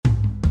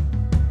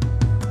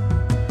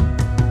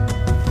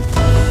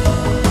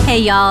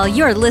Hey y'all,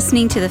 you're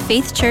listening to the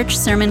Faith Church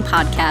Sermon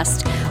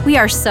Podcast. We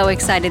are so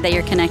excited that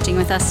you're connecting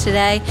with us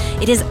today.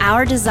 It is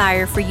our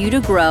desire for you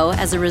to grow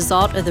as a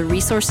result of the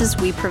resources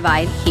we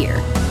provide here.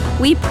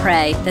 We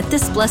pray that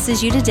this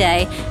blesses you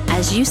today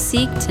as you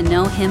seek to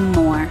know Him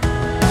more.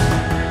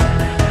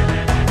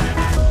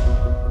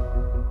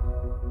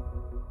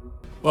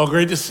 Well,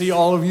 great to see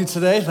all of you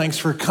today. Thanks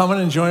for coming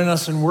and joining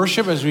us in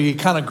worship as we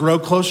kind of grow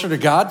closer to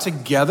God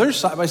together,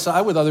 side by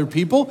side with other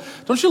people.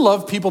 Don't you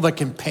love people that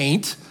can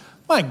paint?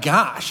 My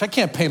gosh, I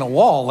can't paint a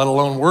wall, let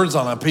alone words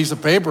on a piece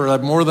of paper. I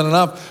have more than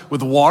enough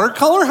with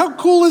watercolor. How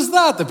cool is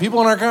that? The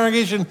people in our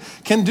congregation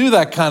can do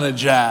that kind of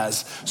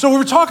jazz. So we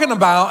were talking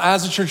about,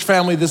 as a church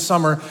family this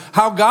summer,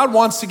 how God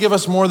wants to give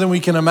us more than we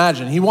can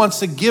imagine. He wants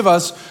to give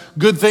us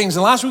good things.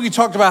 And last week we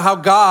talked about how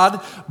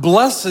God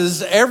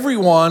blesses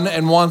everyone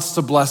and wants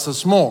to bless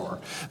us more.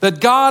 That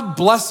God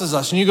blesses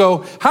us. And you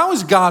go, how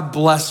has God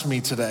blessed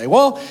me today?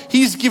 Well,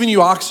 He's giving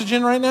you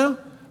oxygen right now.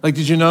 Like,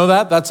 did you know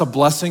that? That's a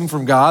blessing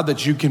from God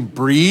that you can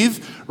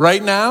breathe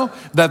right now,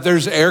 that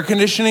there's air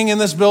conditioning in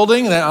this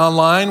building, that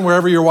online,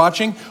 wherever you're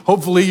watching,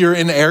 hopefully you're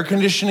in air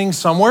conditioning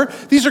somewhere.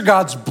 These are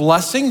God's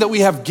blessing, that we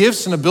have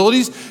gifts and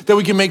abilities, that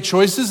we can make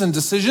choices and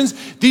decisions.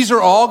 These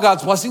are all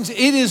God's blessings. It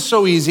is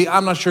so easy.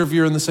 I'm not sure if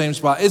you're in the same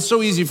spot. It's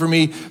so easy for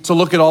me to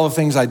look at all the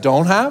things I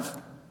don't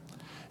have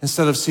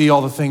instead of see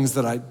all the things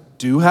that I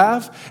do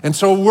have. And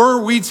so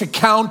were we to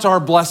count our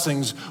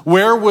blessings,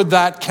 where would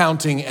that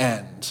counting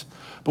end?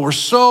 But we're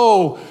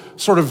so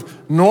sort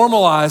of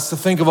normalized to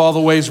think of all the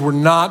ways we're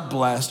not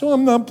blessed. Oh,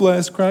 I'm not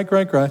blessed, cry,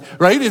 cry, cry,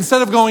 right?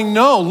 Instead of going,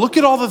 no, look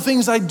at all the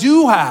things I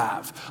do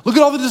have. Look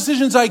at all the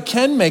decisions I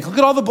can make. Look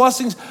at all the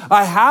blessings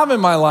I have in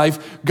my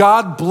life.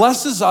 God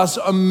blesses us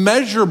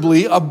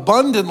immeasurably,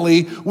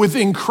 abundantly with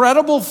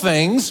incredible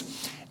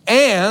things,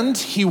 and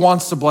He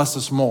wants to bless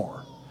us more.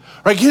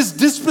 Right? His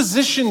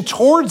disposition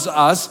towards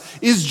us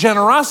is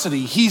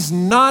generosity. He's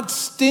not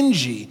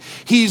stingy.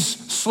 He's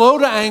slow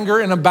to anger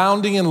and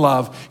abounding in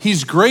love.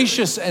 He's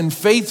gracious and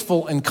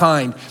faithful and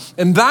kind.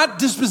 And that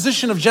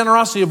disposition of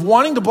generosity, of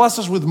wanting to bless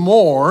us with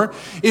more,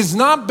 is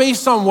not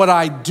based on what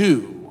I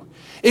do.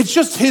 It's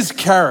just His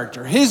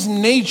character. His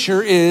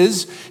nature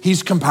is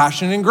He's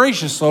compassionate and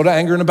gracious, slow to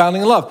anger and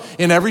abounding in love.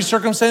 In every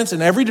circumstance,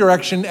 in every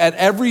direction, at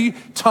every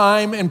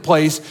time and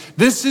place,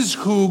 this is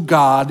who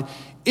God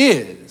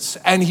is,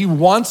 and He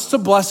wants to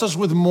bless us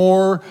with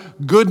more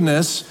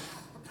goodness.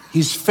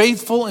 He's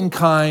faithful and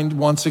kind,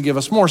 wants to give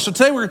us more. So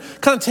today we're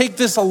kind of take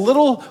this a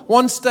little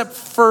one step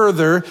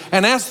further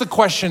and ask the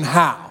question,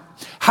 how?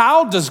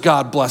 How does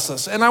God bless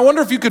us? And I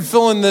wonder if you could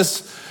fill in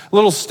this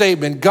little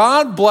statement.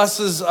 God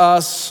blesses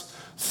us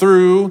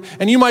through,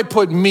 and you might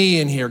put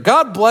me in here.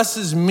 God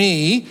blesses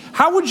me.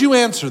 How would you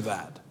answer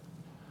that?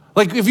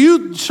 Like if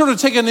you sort of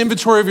take an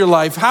inventory of your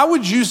life, how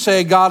would you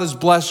say God has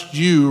blessed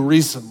you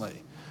recently?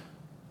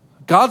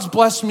 God's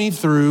blessed me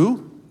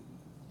through,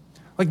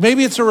 like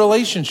maybe it's a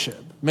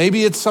relationship.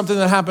 Maybe it's something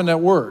that happened at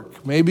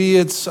work. Maybe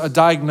it's a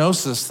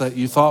diagnosis that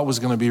you thought was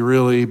going to be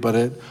really,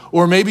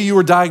 or maybe you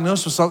were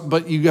diagnosed with something,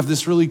 but you have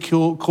this really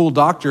cool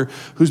doctor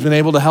who's been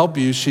able to help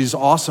you. She's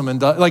awesome. And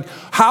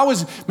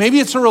maybe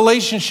it's a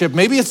relationship.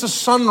 Maybe it's a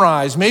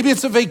sunrise. Maybe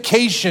it's a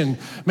vacation.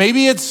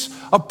 Maybe it's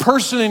a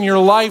person in your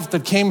life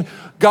that came.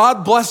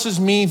 God blesses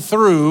me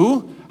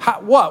through,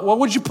 what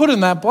would you put in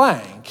that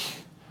blank?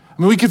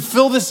 I mean, we could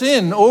fill this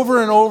in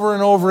over and over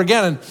and over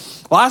again. And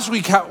last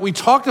week, we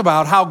talked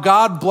about how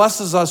God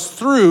blesses us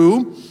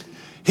through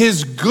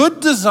His good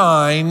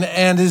design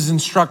and His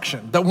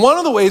instruction. That one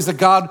of the ways that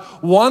God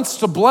wants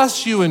to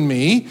bless you and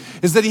me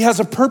is that He has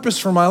a purpose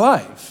for my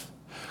life.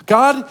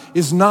 God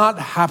is not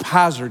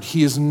haphazard.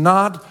 He is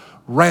not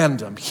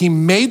random. He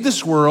made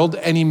this world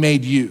and He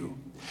made you.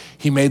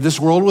 He made this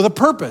world with a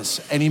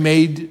purpose, and He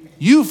made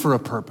you for a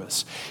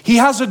purpose. He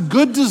has a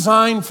good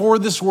design for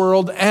this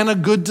world and a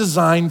good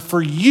design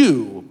for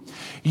you.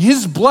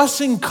 His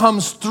blessing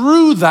comes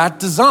through that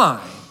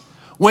design.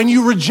 When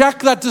you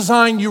reject that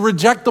design, you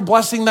reject the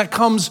blessing that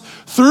comes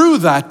through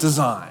that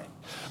design.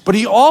 But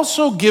He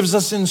also gives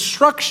us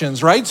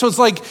instructions, right? So it's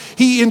like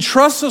He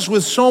entrusts us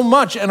with so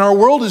much, and our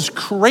world is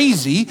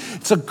crazy.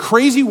 It's a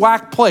crazy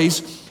whack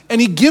place. And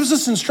He gives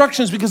us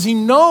instructions because He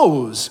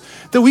knows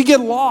that we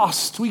get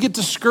lost, we get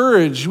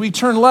discouraged, we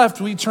turn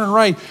left, we turn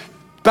right.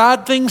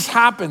 Bad things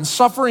happen,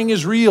 suffering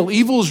is real,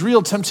 evil is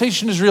real,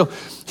 temptation is real.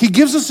 He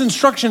gives us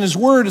instruction. His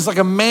word is like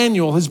a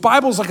manual. His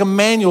Bible is like a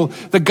manual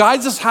that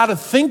guides us how to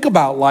think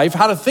about life,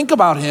 how to think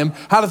about Him,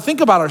 how to think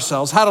about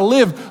ourselves, how to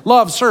live,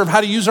 love, serve, how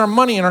to use our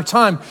money and our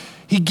time.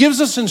 He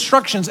gives us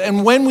instructions,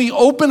 and when we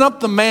open up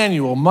the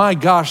manual, my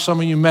gosh,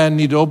 some of you men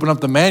need to open up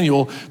the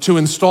manual to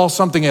install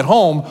something at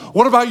home.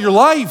 What about your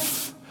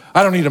life?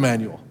 I don't need a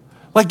manual.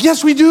 Like,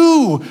 yes, we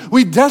do.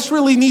 We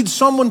desperately need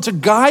someone to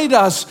guide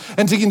us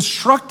and to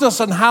instruct us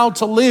on how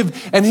to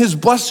live. And His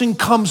blessing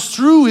comes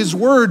through His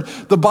word,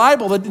 the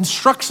Bible, that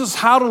instructs us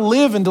how to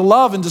live and to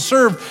love and to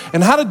serve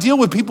and how to deal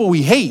with people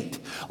we hate.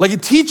 Like,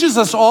 it teaches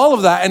us all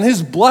of that, and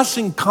His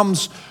blessing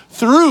comes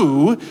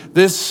through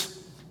this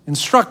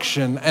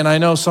instruction. And I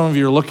know some of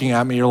you are looking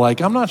at me, you're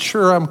like, I'm not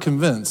sure I'm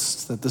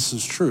convinced that this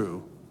is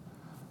true.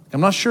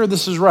 I'm not sure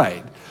this is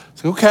right.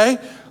 It's like, okay,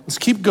 let's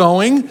keep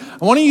going. I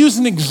want to use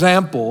an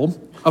example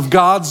of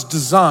God's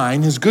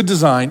design, his good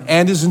design,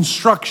 and his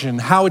instruction,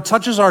 how it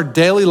touches our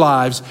daily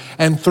lives,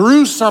 and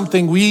through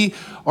something we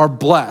are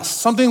blessed,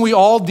 something we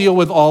all deal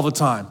with all the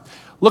time.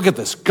 Look at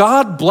this.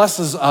 God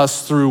blesses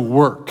us through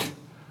work.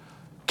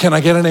 Can I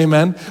get an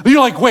amen? You're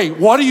like, wait,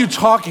 what are you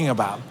talking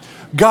about?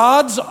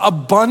 God's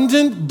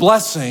abundant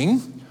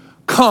blessing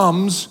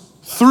comes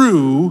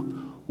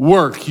through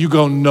work. You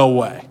go, no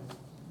way.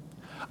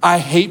 I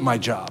hate my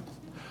job.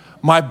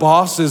 My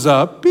boss is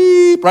a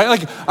beep, right?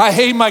 Like, I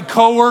hate my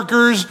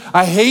coworkers.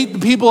 I hate the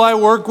people I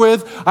work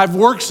with. I've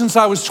worked since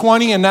I was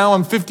 20 and now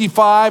I'm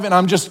 55 and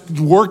I'm just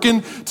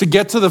working to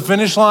get to the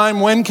finish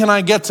line. When can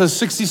I get to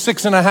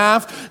 66 and a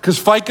half? Because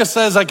FICA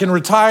says I can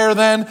retire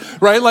then,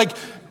 right? Like,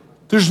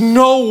 there's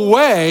no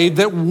way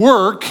that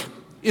work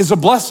is a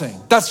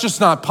blessing. That's just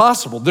not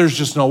possible. There's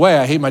just no way.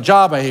 I hate my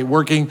job. I hate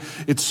working.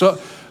 It's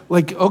so,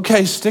 like,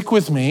 okay, stick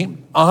with me.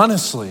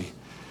 Honestly,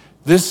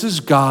 this is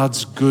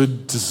God's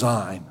good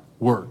design.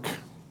 Work.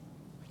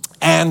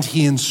 And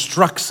he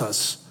instructs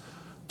us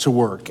to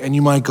work. And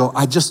you might go,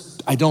 I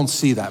don't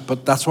see that.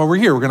 But that's why we're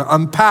here. We're going to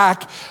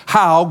unpack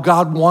how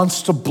God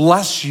wants to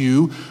bless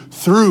you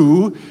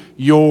through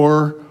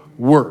your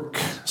work.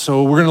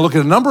 So we're going to look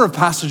at a number of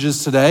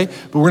passages today,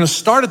 but we're going to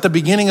start at the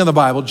beginning of the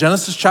Bible,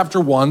 Genesis chapter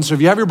 1. So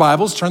if you have your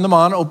Bibles, turn them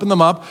on, open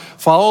them up,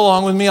 follow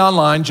along with me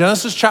online.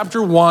 Genesis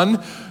chapter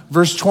 1,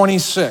 verse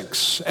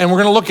 26. And we're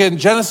going to look at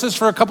Genesis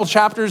for a couple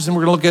chapters, and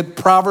we're going to look at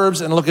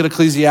Proverbs and look at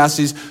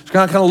Ecclesiastes. We're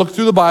going to kind of look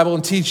through the Bible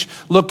and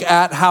look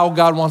at how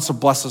God wants to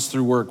bless us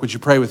through work. Would you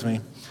pray with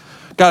me?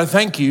 God, I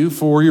thank you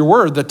for your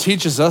word that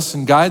teaches us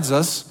and guides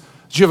us.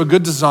 That you have a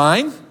good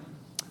design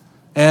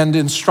and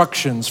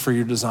instructions for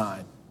your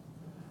design.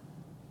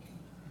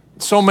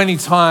 So many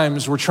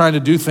times we're trying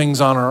to do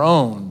things on our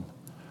own.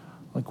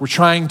 Like we're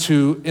trying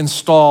to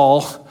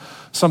install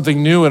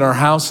something new in our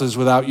houses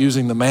without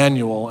using the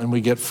manual, and we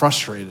get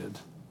frustrated.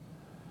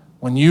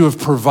 When you have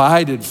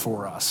provided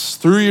for us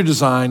through your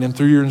design and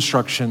through your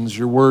instructions,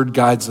 your word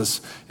guides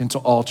us into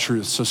all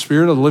truth. So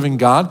Spirit of the living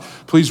God,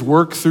 please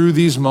work through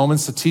these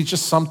moments to teach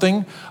us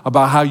something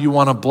about how you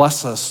want to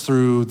bless us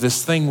through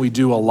this thing we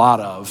do a lot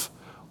of,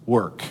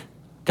 work.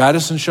 Guide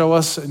us and show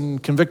us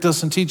and convict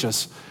us and teach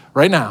us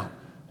right now.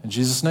 In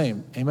Jesus'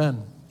 name,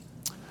 amen.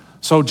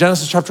 So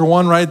Genesis chapter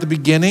 1, right at the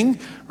beginning,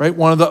 right?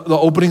 One of the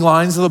opening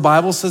lines of the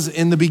Bible says,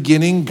 in the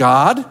beginning,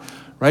 God,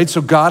 right?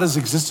 So God has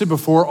existed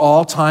before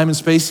all time and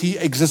space. He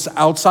exists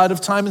outside of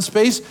time and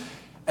space.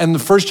 And the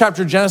first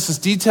chapter of Genesis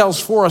details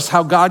for us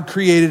how God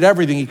created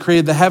everything. He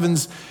created the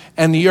heavens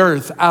and the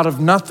earth out of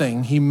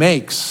nothing. He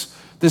makes.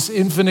 This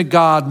infinite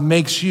God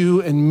makes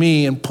you and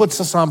me and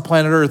puts us on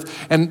planet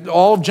Earth. And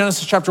all of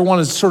Genesis chapter 1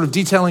 is sort of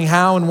detailing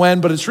how and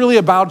when, but it's really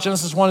about,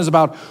 Genesis 1 is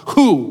about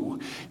who.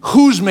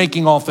 Who's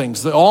making all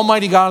things? The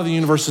almighty God of the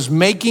universe is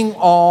making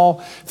all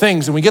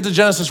things. And we get to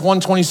Genesis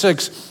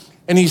 1:26,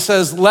 and he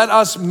says, let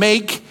us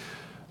make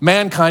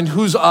mankind.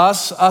 Who's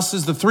us? Us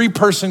is the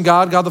three-person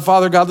God, God the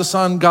Father, God the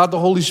Son, God the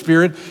Holy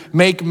Spirit.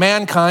 Make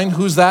mankind.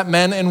 Who's that?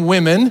 Men and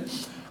women.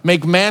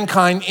 Make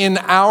mankind in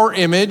our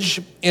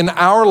image, in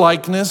our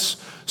likeness,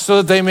 so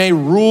that they may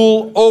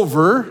rule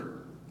over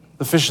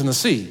the fish in the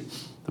sea,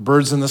 the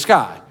birds in the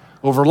sky,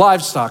 over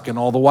livestock and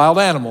all the wild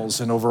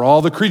animals, and over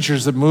all the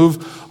creatures that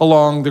move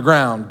along the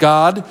ground.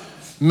 God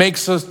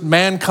makes us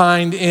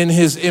mankind in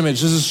his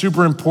image. This is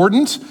super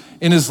important.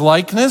 In his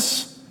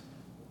likeness,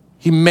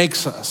 he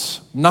makes us.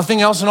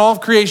 Nothing else in all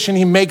of creation,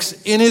 he makes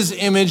in his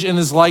image, in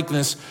his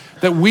likeness,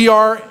 that we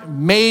are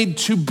made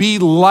to be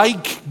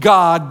like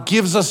God,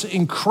 gives us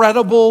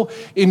incredible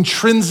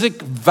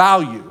intrinsic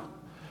value.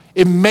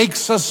 It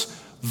makes us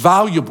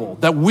valuable,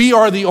 that we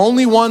are the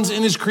only ones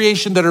in his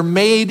creation that are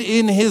made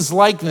in his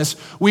likeness.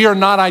 We are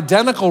not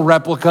identical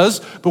replicas,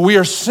 but we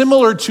are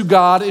similar to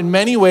God in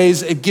many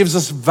ways. It gives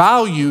us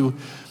value.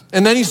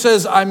 And then he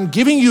says, I'm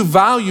giving you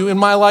value in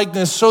my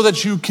likeness so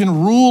that you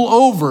can rule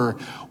over.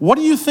 What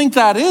do you think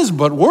that is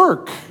but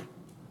work?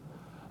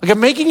 Like, I'm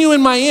making you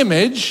in my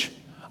image.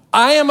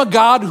 I am a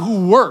God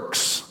who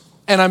works,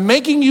 and I'm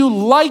making you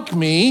like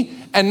me,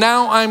 and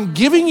now I'm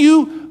giving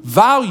you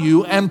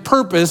value and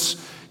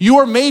purpose. You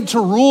are made to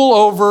rule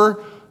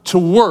over, to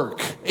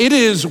work. It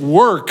is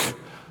work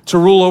to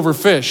rule over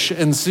fish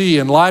and sea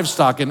and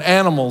livestock and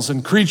animals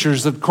and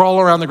creatures that crawl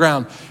around the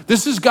ground.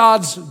 This is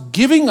God's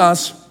giving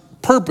us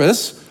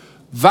purpose,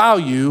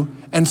 value,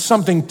 and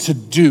something to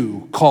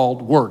do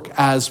called work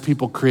as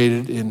people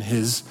created in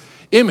his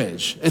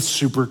image. It's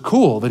super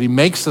cool that he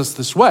makes us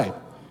this way.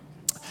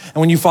 And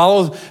when you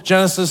follow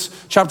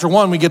Genesis chapter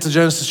 1, we get to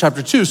Genesis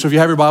chapter 2. So if you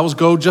have your Bibles,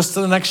 go just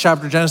to the next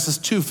chapter, Genesis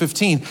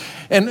 2:15.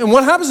 And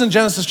what happens in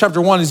Genesis chapter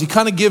 1 is he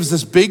kind of gives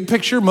this big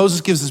picture. Moses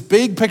gives this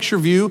big picture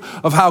view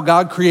of how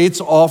God creates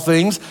all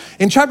things.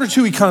 In chapter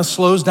 2, he kind of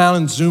slows down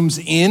and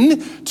zooms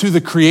in to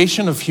the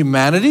creation of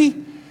humanity.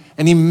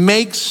 And he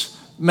makes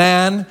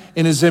man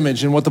in his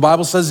image. And what the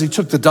Bible says, he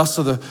took the dust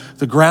of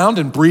the ground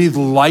and breathed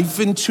life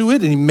into it,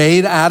 and he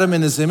made Adam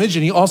in his image,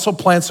 and he also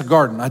plants a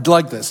garden. I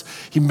like this.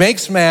 He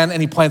makes man and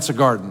he plants a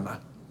garden.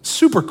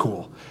 Super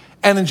cool.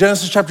 And in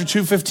Genesis chapter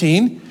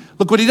 2:15,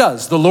 look what he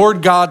does. The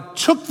Lord God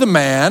took the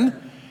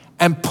man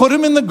and put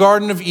him in the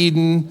Garden of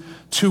Eden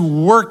to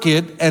work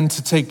it and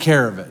to take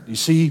care of it. You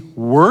see,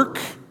 work.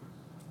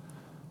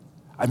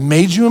 I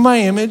made you in my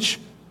image.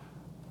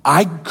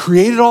 I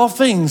created all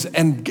things,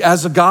 and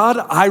as a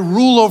God, I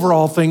rule over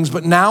all things,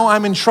 but now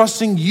I'm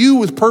entrusting you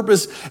with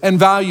purpose and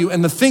value,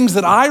 and the things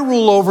that I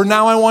rule over,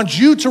 now I want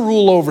you to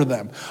rule over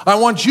them. I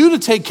want you to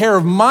take care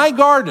of my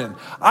garden.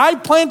 I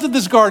planted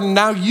this garden,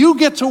 now you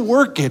get to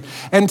work it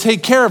and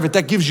take care of it.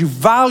 That gives you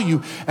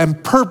value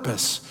and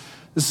purpose.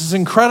 This is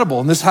incredible,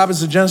 and this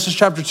happens in Genesis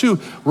chapter 2.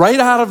 Right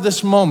out of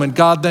this moment,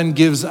 God then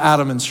gives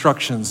Adam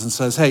instructions and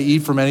says, hey,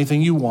 eat from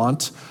anything you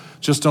want,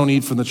 just don't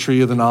eat from the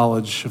tree of the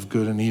knowledge of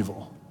good and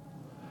evil.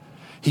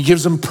 He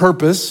gives him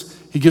purpose,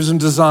 he gives him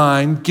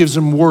design, gives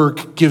him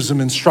work, gives him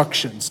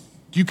instructions.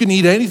 You can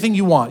eat anything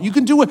you want. You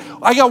can do it.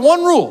 I got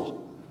one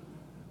rule.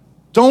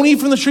 Don't eat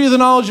from the tree of the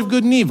knowledge of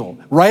good and evil.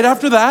 Right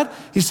after that,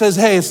 he says,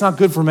 hey, it's not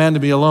good for man to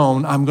be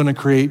alone. I'm going to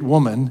create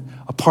woman,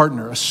 a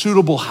partner, a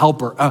suitable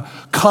helper, a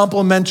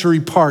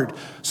complementary part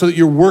so that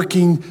you're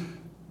working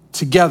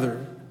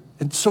together.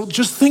 And so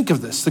just think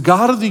of this. The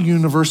God of the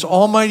universe,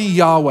 Almighty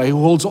Yahweh,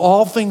 who holds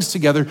all things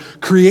together,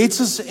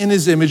 creates us in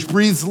his image,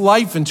 breathes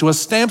life into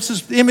us, stamps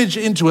his image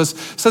into us,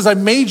 says, I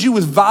made you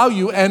with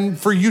value and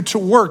for you to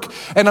work.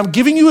 And I'm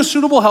giving you a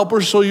suitable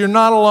helper so you're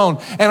not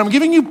alone. And I'm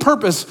giving you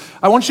purpose.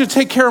 I want you to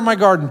take care of my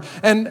garden.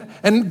 And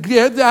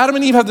Adam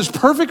and Eve have this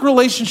perfect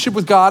relationship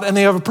with God, and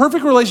they have a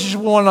perfect relationship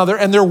with one another,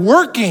 and they're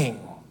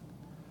working.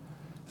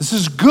 This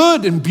is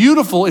good and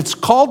beautiful. It's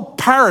called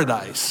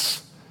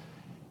paradise.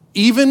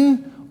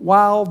 Even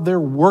while they're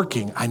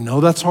working. I know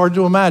that's hard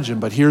to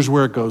imagine, but here's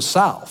where it goes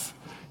south.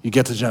 You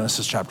get to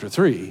Genesis chapter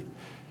 3.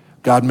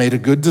 God made a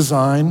good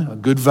design, a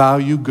good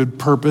value, good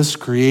purpose,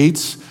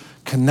 creates,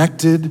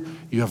 connected.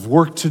 You have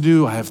work to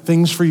do. I have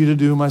things for you to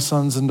do, my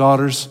sons and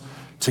daughters,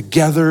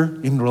 together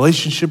in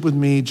relationship with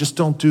me. Just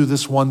don't do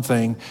this one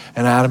thing.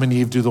 And Adam and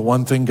Eve do the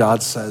one thing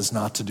God says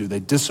not to do. They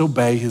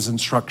disobey his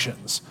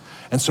instructions.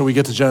 And so we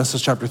get to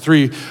Genesis chapter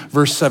 3,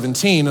 verse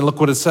 17, and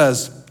look what it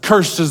says.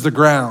 Cursed is the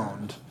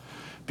ground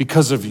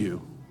because of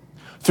you.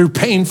 Through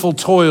painful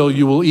toil,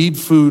 you will eat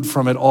food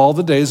from it all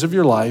the days of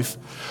your life.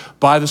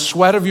 By the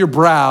sweat of your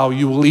brow,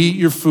 you will eat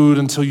your food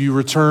until you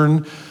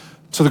return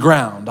to the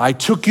ground. I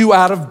took you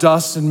out of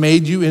dust and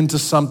made you into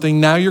something.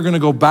 Now you're going to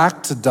go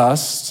back to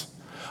dust.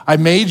 I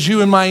made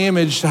you in my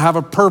image to have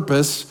a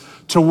purpose,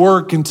 to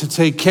work and to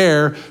take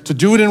care, to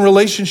do it in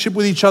relationship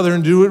with each other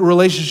and do it in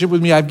relationship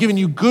with me. I've given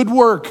you good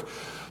work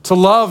to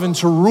love and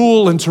to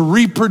rule and to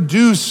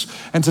reproduce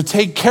and to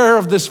take care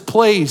of this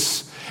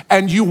place.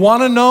 And you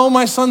want to know,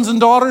 my sons and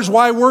daughters,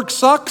 why work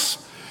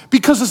sucks?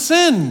 Because of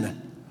sin.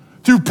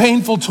 Through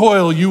painful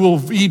toil, you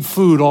will eat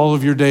food all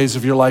of your days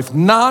of your life,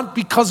 not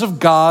because of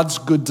God's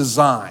good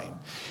design.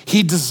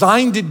 He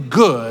designed it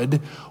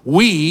good.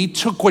 We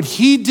took what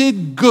he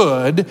did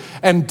good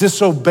and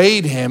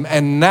disobeyed him,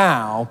 and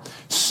now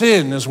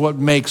sin is what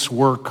makes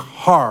work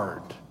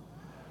hard.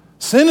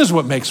 Sin is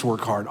what makes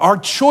work hard. Our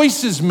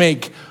choices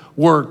make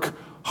work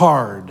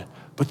hard.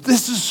 But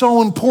this is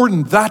so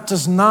important. That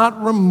does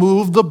not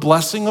remove the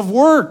blessing of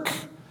work.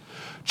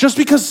 Just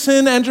because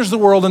sin enters the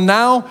world and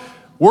now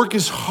work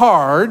is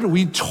hard,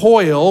 we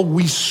toil,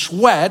 we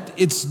sweat,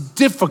 it's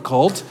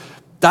difficult.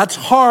 That's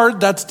hard,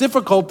 that's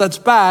difficult, that's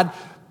bad,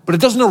 but it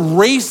doesn't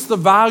erase the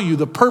value,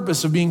 the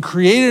purpose of being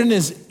created in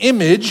his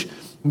image,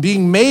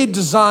 being made,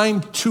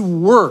 designed to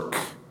work.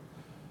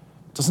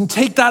 It doesn't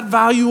take that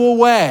value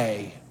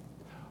away.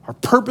 Our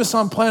purpose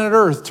on planet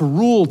Earth, to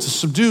rule, to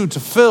subdue, to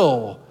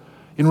fill,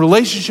 in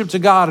relationship to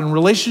God, in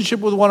relationship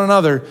with one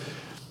another,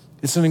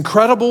 it's an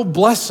incredible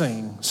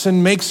blessing.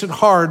 Sin makes it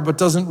hard, but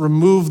doesn't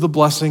remove the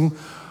blessing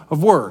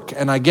of work.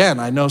 And again,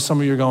 I know some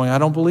of you are going, I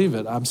don't believe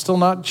it. I'm still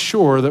not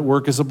sure that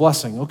work is a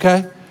blessing.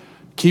 Okay,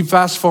 keep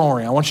fast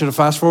forwarding. I want you to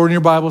fast forward in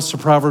your Bibles to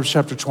Proverbs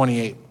chapter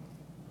 28.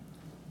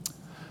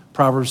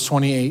 Proverbs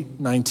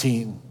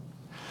 28:19.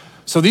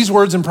 So these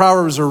words in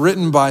Proverbs are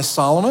written by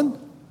Solomon.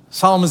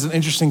 Solomon is an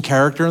interesting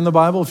character in the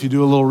Bible. If you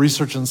do a little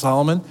research on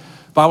Solomon,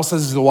 the Bible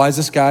says he's the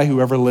wisest guy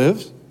who ever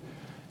lived.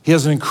 He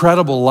has an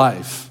incredible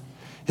life.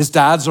 His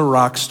dad's a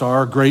rock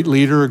star, a great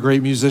leader, a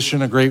great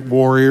musician, a great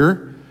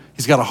warrior.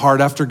 He's got a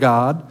heart after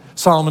God.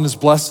 Solomon is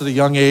blessed at a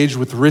young age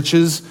with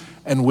riches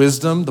and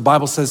wisdom. The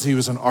Bible says he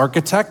was an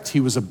architect, he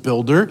was a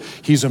builder,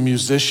 he's a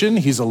musician,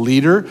 he's a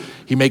leader,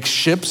 he makes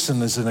ships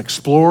and is an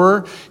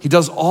explorer. He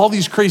does all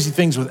these crazy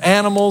things with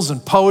animals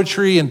and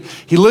poetry, and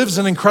he lives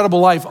an incredible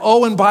life.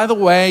 Oh, and by the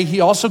way,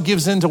 he also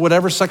gives in to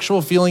whatever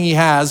sexual feeling he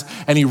has,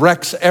 and he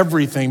wrecks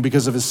everything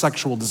because of his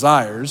sexual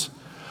desires.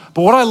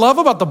 But what I love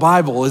about the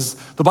Bible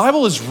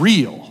is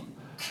real.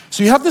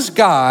 So you have this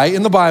guy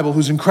in the Bible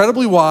who's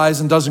incredibly wise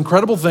and does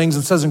incredible things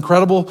and says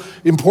incredible,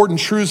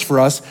 important truths for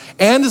us,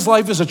 and his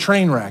life is a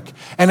train wreck.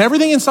 And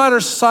everything inside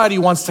our society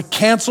wants to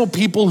cancel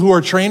people who are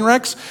train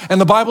wrecks,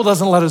 and the Bible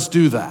doesn't let us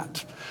do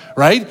that,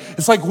 right?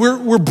 It's like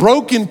we're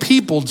broken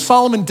people.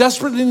 Solomon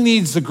desperately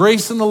needs the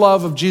grace and the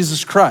love of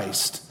Jesus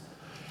Christ.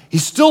 He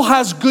still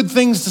has good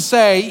things to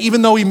say,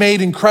 even though he made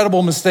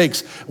incredible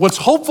mistakes. What's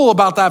hopeful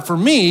about that for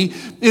me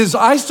is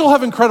I still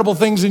have incredible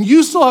things and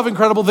you still have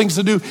incredible things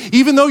to do,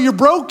 even though you're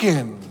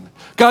broken.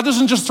 God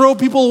doesn't just throw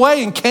people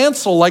away and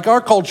cancel like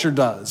our culture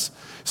does.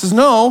 He says,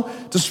 no,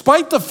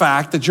 despite the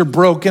fact that you're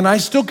broken, I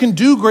still can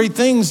do great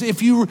things.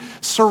 If you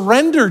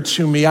surrender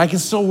to me, I can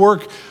still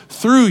work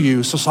through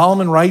you. So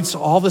Solomon writes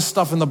all this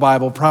stuff in the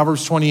Bible.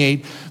 Proverbs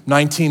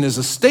 28:19 is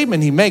a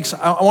statement he makes.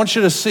 I want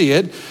you to see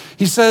it.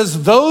 He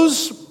says,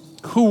 those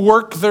who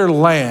work their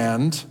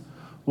land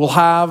will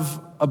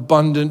have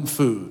abundant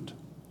food,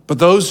 but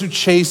those who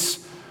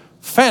chase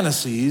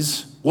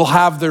fantasies will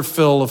have their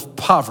fill of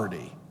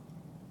poverty.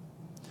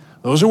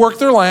 Those who work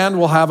their land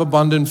will have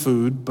abundant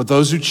food, but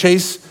those who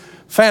chase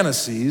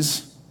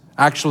fantasies,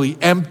 actually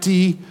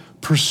empty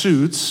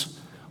pursuits,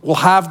 will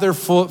have their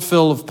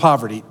fill of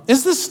poverty.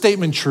 Is this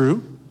statement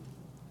true?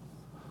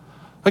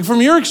 Like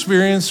from your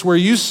experience where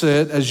you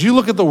sit, as you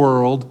look at the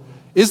world,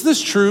 is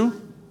this true?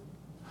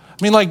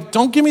 I mean, like,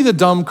 don't give me the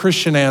dumb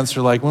Christian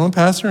answer, like, well, a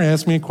pastor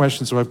asked me a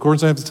question, so of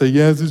course I have to say,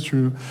 yes, it's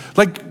true.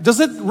 Like, does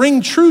it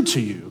ring true to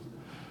you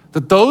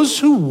that those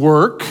who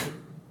work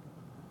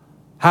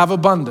have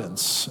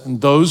abundance, and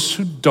those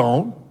who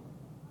don't?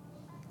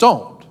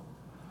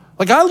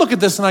 Like, I look at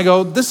this and I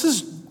go, this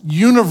is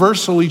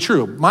universally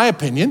true. My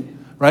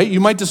opinion, right? You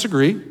might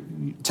disagree.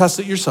 Test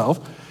it yourself.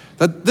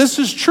 That this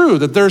is true,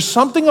 that there's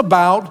something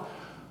about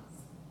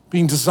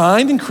being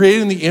designed and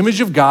created in the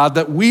image of God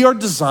that we are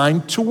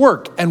designed to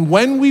work. And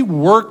when we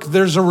work,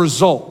 there's a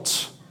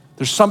result.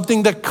 There's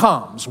something that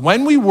comes.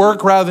 When we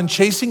work, rather than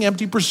chasing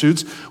empty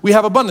pursuits, we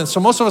have abundance. So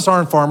most of us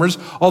aren't farmers,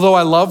 although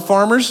I love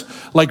farmers,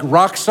 like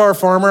rock star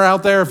farmer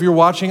out there. If you're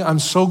watching, I'm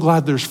so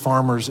glad there's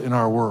farmers in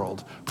our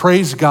world.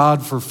 Praise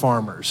God for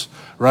farmers,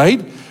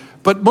 right?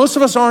 But most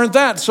of us aren't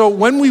that. So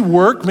when we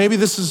work, maybe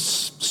this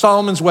is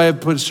Solomon's way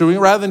of pursuing,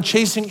 rather than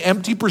chasing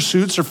empty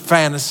pursuits or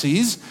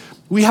fantasies,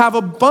 we have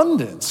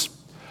abundance.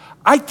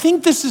 I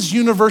think this is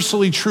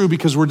universally true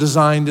because we're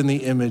designed in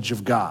the image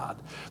of God.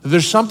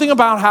 There's something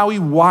about how he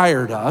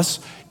wired us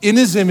in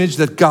his image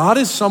that God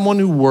is someone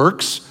who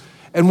works,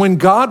 and when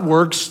God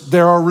works,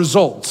 there are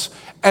results.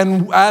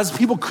 And as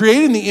people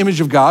created in the image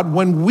of God,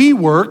 when we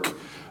work,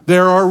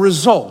 there are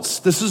results.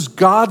 This is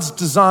God's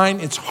design.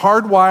 It's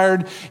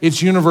hardwired.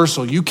 It's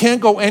universal. You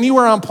can't go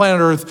anywhere on planet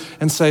Earth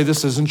and say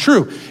this isn't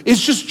true.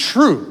 It's just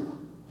true.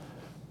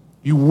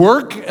 You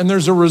work and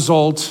there's a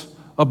result,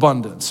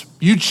 abundance.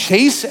 You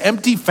chase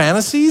empty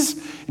fantasies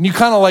and you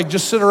kind of like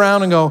just sit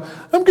around and go,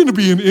 I'm going to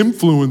be an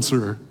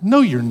influencer.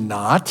 No, you're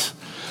not.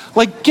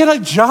 Like, get a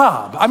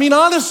job. I mean,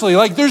 honestly,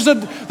 like there's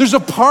a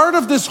part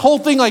of this whole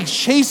thing, like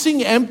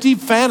chasing empty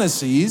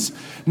fantasies,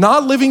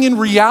 not living in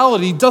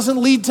reality doesn't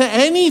lead to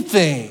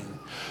anything.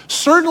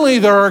 Certainly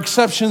there are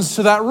exceptions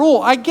to that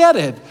rule. I get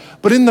it.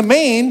 But in the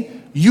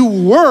main, you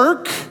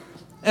work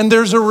and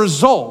there's a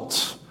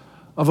result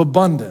of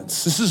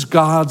abundance. This is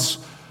God's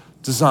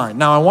design.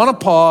 Now, I want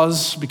to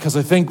pause because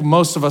I think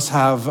most of us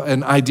have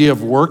an idea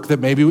of work that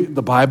maybe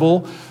the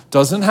Bible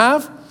doesn't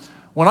have.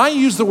 When I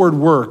use the word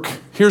work,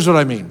 here's what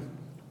I mean.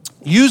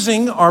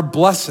 Using our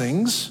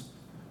blessings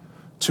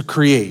to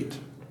create,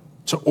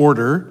 to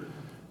order,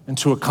 and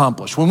to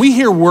accomplish. When we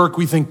hear work,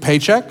 we think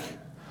paycheck,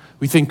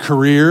 we think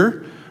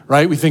career,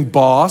 right? We think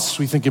boss,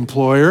 we think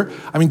employer.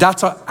 I mean,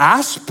 that's an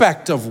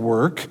aspect of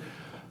work,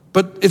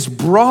 but it's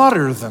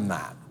broader than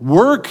that.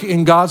 Work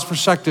in God's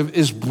perspective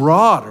is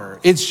broader.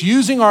 It's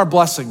using our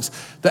blessings.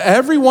 That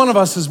every one of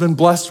us has been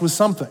blessed with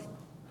something.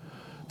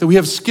 That we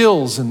have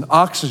skills and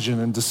oxygen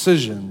and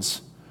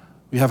decisions.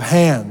 We have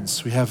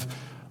hands, we have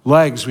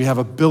legs, we have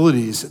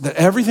abilities. That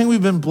everything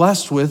we've been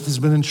blessed with has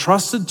been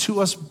entrusted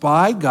to us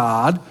by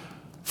God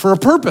for a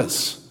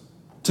purpose,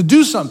 to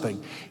do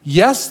something.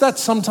 Yes, that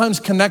sometimes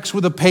connects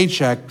with a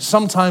paycheck,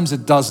 sometimes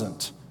it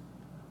doesn't.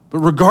 But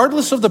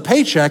regardless of the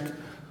paycheck,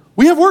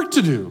 we have work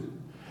to do.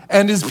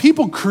 And as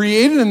people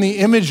created in the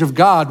image of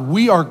God,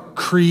 we are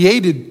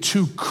created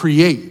to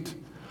create,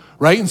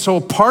 right? And so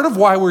part of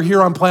why we're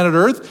here on planet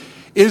Earth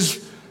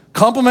is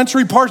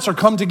complementary parts are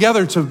come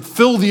together to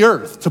fill the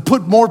earth, to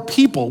put more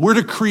people. We're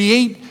to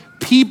create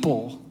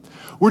people.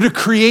 We're to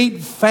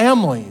create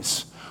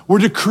families. We're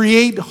to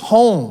create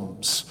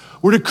homes.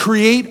 We're to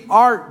create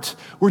art.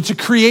 We're to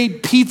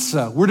create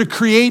pizza. We're to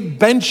create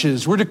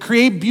benches. We're to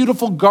create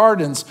beautiful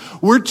gardens.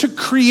 We're to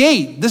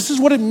create. This is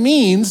what it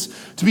means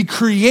to be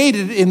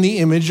created in the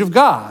image of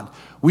God.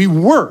 We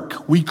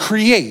work, we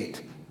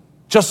create,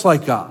 just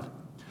like God.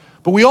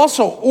 But we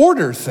also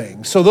order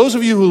things. So those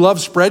of you who love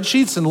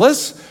spreadsheets and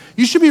lists,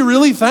 you should be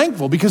really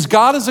thankful because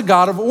God is a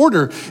God of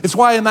order. It's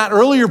why in that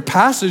earlier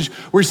passage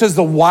where he says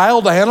the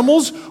wild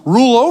animals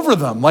rule over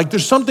them. Like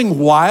there's something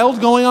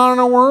wild going on in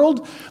our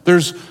world.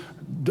 There's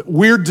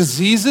weird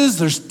diseases.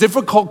 There's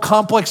difficult,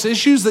 complex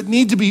issues that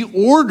need to be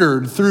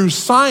ordered through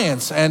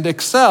science and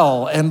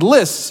Excel and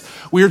lists.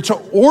 We are to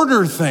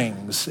order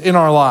things in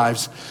our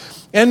lives.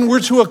 And we're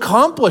to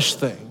accomplish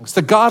things,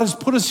 that God has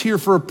put us here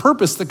for a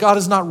purpose, that God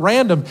is not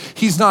random,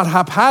 he's not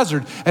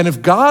haphazard. And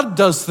if God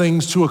does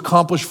things to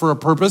accomplish for a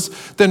purpose,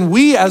 then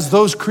we as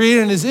those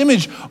created in his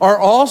image are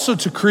also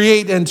to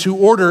create and to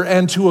order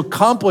and to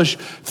accomplish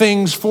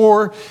things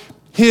for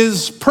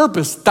his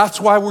purpose. That's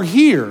why we're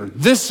here.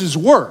 This is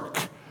work.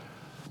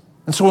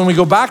 And so when we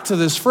go back to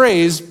this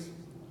phrase,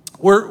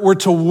 we're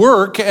to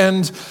work,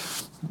 and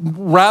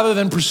rather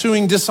than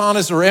pursuing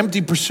dishonest or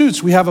empty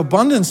pursuits, we have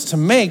abundance to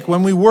make.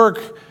 When we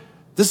work,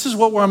 this is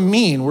what I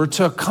mean. We're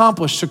to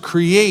accomplish, to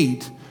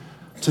create,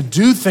 to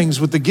do things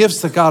with the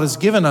gifts that God has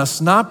given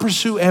us, not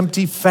pursue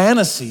empty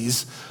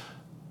fantasies.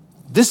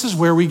 This is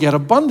where we get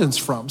abundance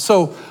from.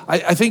 So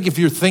I think if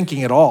you're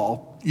thinking at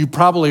all, you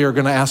probably are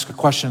going to ask a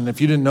question. If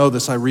you didn't know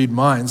this, I read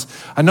minds.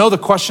 I know the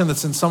question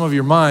that's in some of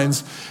your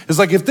minds is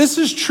like, if this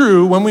is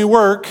true, when we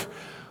work,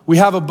 we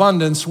have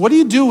abundance, what do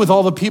you do with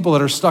all the people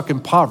that are stuck in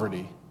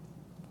poverty?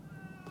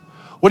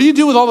 What do you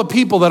do with all the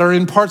people that are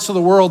in parts of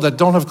the world that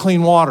don't have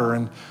clean water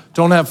and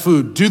don't have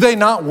food? Do they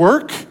not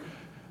work,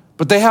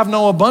 but they have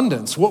no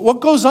abundance?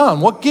 What goes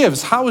on? What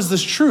gives? How is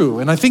this true?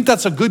 And I think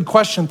that's a good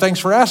question. Thanks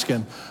for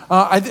asking.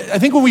 I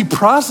think when we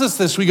process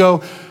this, we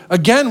go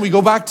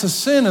back to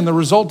sin and the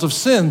result of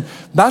sin.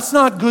 That's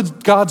not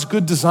God's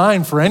good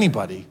design for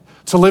anybody,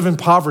 to live in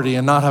poverty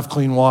and not have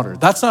clean water.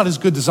 That's not his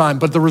good design,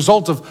 but the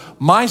result of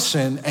my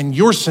sin and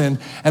your sin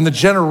and the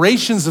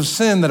generations of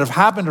sin that have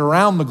happened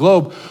around the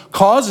globe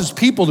causes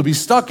people to be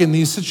stuck in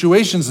these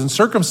situations and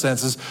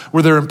circumstances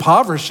where they're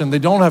impoverished and they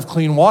don't have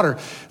clean water.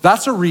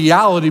 That's a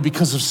reality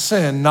because of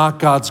sin, not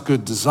God's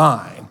good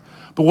design.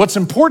 But what's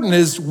important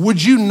is,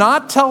 would you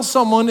not tell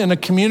someone in a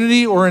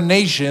community or a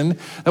nation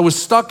that was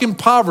stuck in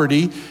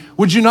poverty,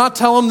 would you not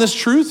tell them this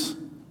truth?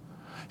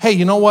 Hey,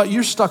 you know what?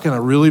 You're stuck in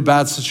a really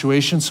bad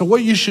situation, so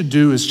what you should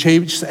do is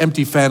chase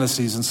empty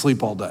fantasies and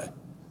sleep all day.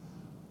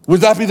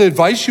 Would that be the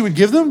advice you would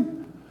give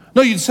them?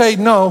 No, you'd say,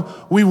 no,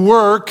 we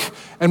work,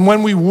 and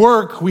when we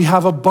work, we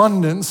have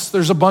abundance.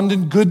 There's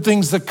abundant good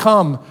things that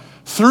come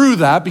through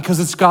that because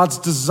it's God's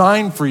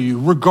design for you.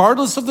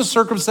 Regardless of the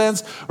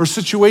circumstance or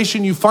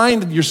situation you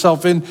find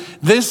yourself in,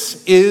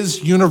 this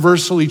is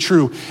universally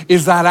true.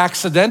 Is that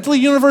accidentally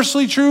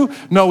universally true?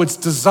 No, it's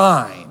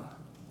design.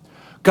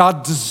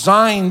 God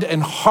designed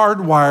and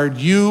hardwired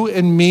you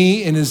and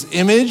me in his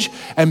image,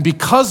 and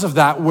because of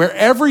that,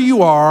 wherever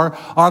you are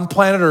on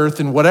planet Earth,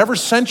 in whatever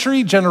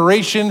century,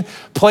 generation,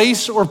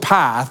 place, or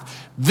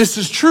path, this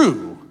is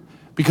true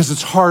because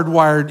it's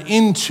hardwired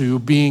into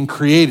being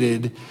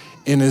created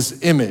in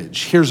his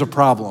image. Here's a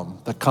problem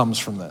that comes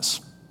from this.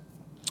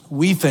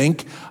 We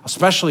think,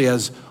 especially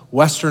as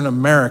Western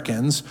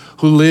Americans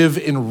who live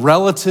in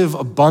relative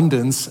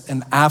abundance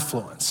and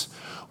affluence,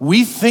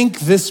 we think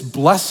this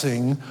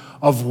blessing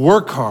of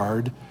work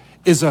hard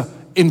is an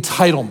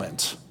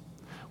entitlement.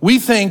 We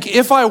think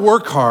if I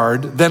work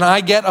hard, then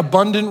I get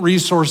abundant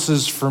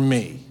resources for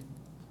me.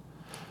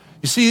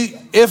 You see,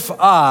 if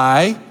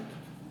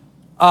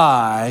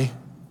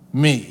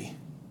me.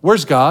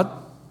 Where's God?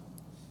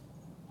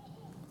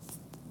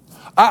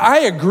 I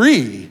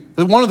agree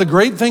that one of the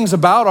great things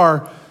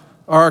about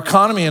our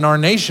economy and our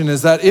nation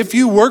is that if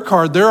you work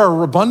hard, there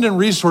are abundant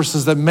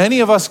resources that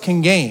many of us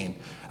can gain.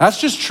 That's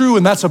just true,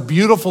 and that's a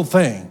beautiful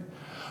thing.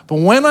 But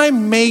when I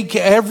make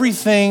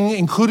everything,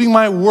 including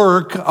my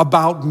work,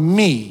 about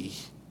me,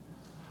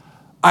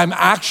 I'm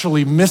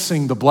actually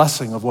missing the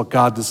blessing of what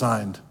God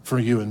designed for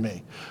you and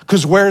me.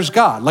 Because where's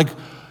God? Like,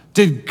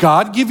 did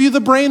God give you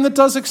the brain that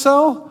does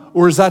excel?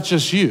 Or is that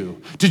just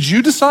you? Did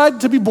you decide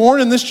to be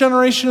born in this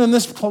generation and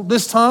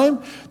this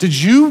time? Did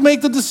you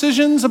make the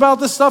decisions about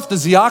this stuff?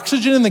 Does the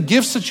oxygen and the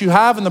gifts that you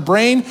have in the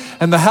brain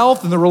and the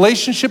health and the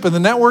relationship and the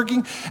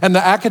networking and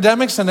the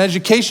academics and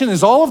education,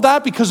 is all of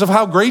that because of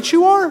how great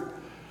you are?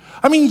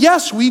 I mean,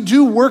 yes, we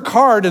do work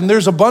hard and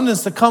there's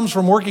abundance that comes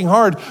from working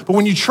hard, but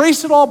when you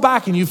trace it all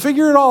back and you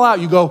figure it all out,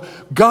 you go,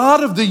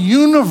 God of the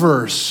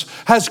universe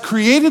has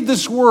created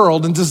this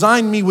world and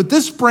designed me with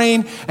this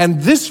brain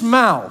and this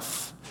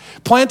mouth,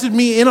 planted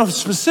me in a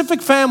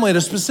specific family at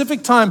a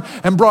specific time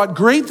and brought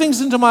great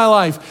things into my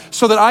life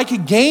so that I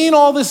could gain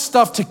all this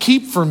stuff to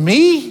keep for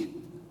me.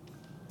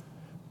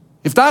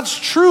 If that's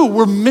true,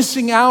 we're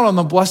missing out on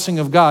the blessing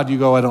of God. You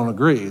go, I don't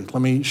agree.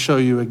 Let me show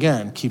you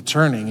again. Keep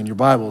turning in your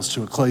Bibles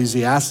to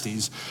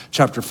Ecclesiastes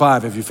chapter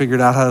 5. Have you figured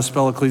out how to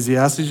spell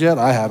Ecclesiastes yet?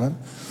 I haven't.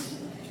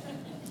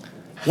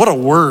 What a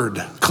word.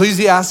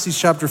 Ecclesiastes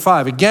chapter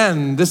 5.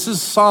 Again, this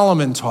is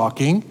Solomon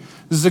talking.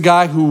 This is a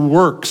guy who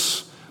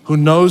works, who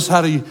knows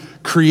how to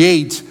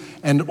create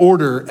and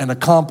order and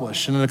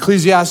accomplish. And in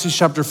Ecclesiastes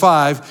chapter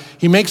 5,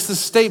 he makes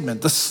this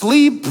statement: the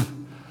sleep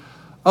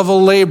of a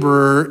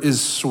laborer is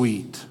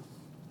sweet,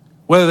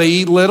 whether they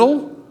eat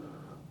little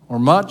or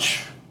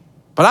much.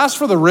 But as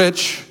for the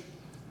rich,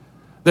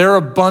 their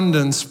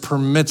abundance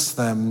permits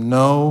them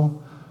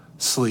no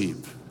sleep.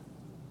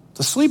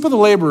 The sleep of the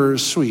laborer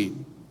is sweet.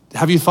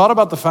 Have you thought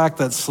about the fact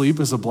that sleep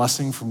is a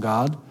blessing from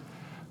God?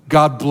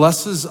 God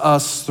blesses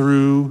us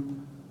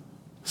through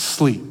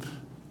sleep.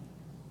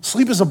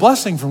 Sleep is a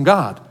blessing from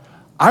God.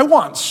 I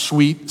want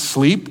sweet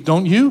sleep,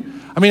 don't you?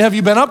 I mean, have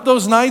you been up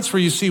those nights where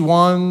you see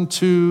 1,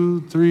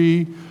 2,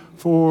 3,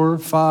 4,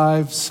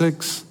 5,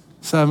 6,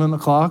 7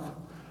 o'clock?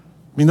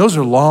 I mean, those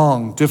are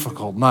long,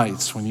 difficult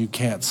nights when you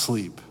can't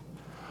sleep.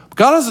 But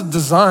God has a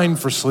design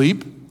for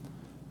sleep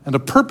and a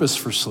purpose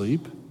for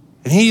sleep,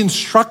 and he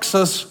instructs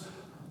us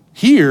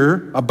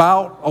here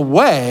about a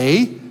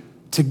way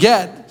to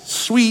get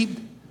sweet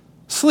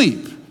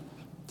sleep.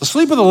 The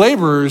sleep of the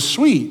laborer is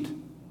sweet,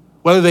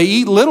 whether they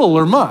eat little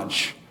or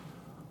much.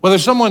 Whether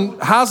someone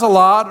has a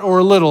lot or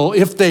a little,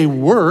 if they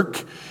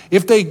work,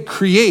 if they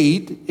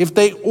create, if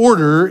they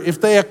order, if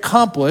they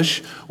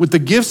accomplish with the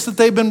gifts that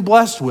they've been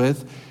blessed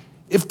with,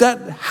 if that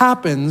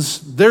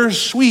happens, their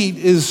sweet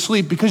is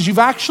sleep because you've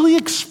actually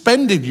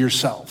expended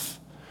yourself.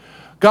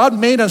 God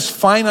made us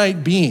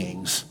finite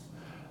beings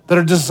that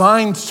are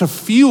designed to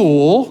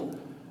fuel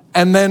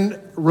and then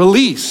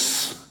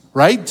release,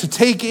 right? To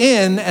take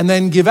in and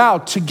then give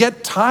out, to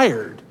get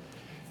tired.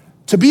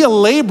 To be a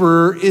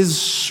laborer is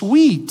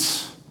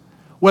sweet,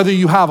 whether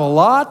you have a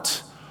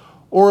lot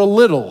or a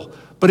little.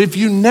 But if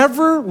you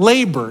never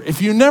labor,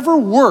 if you never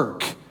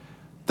work,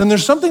 then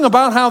there's something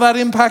about how that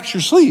impacts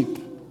your sleep.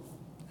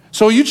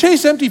 So you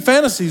chase empty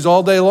fantasies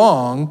all day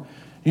long,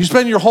 you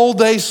spend your whole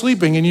day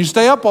sleeping, and you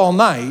stay up all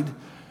night,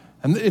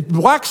 and it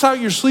whacks out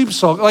your sleep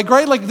cycle.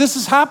 Like this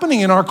is happening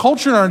in our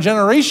culture, in our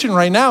generation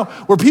right now,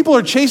 where people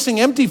are chasing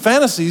empty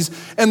fantasies,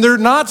 and they're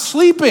not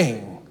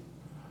sleeping.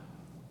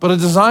 But a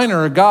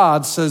designer, a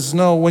God, says,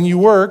 no, when you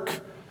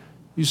work,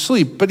 you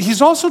sleep. But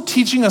he's also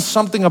teaching us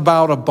something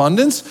about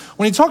abundance.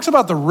 When he talks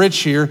about the rich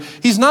here,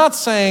 he's not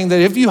saying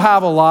that if you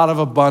have a lot of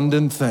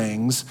abundant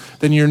things,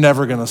 then you're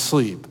never going to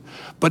sleep.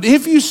 But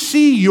if you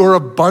see your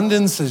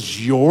abundance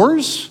as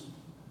yours,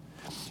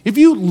 if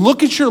you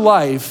look at your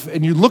life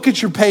and you look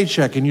at your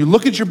paycheck and you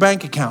look at your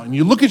bank account and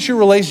you look at your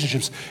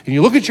relationships and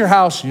you look at your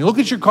house and you look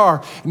at your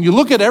car and you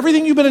look at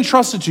everything you've been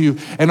entrusted to you,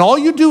 and all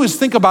you do is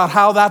think about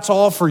how that's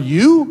all for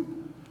you,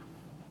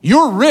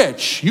 you're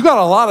rich, you got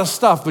a lot of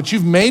stuff, but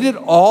you've made it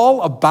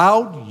all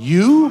about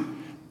you.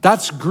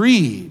 That's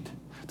greed.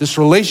 This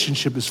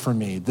relationship is for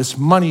me. This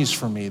money is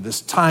for me.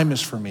 This time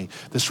is for me.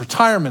 This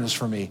retirement is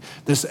for me.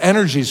 This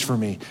energy is for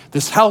me.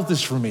 This health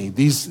is for me.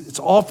 It's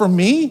all for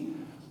me.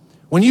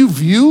 When you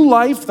view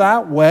life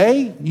that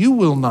way, you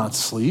will not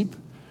sleep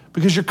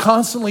because you're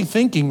constantly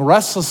thinking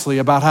restlessly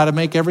about how to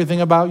make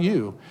everything about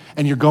you.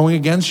 And you're going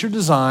against your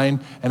design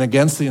and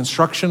against the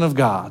instruction of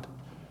God.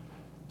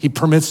 He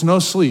permits no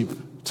sleep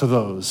to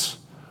those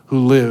who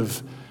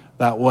live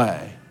that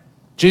way.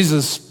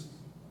 Jesus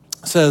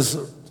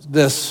says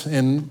this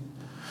in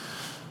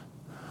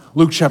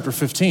Luke chapter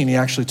 15. He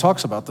actually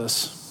talks about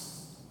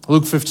this.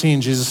 Luke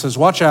 15, Jesus says,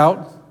 watch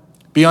out,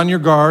 be on your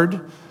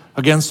guard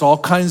against all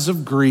kinds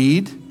of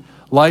greed.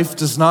 Life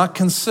does not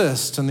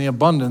consist in the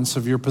abundance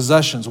of your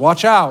possessions.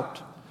 Watch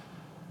out,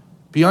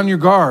 be on your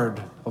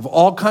guard of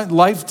all kinds.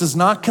 Life does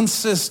not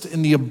consist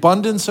in the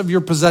abundance of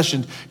your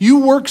possessions. You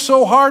work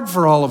so hard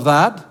for all of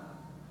that.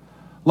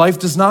 Life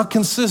does not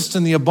consist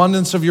in the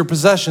abundance of your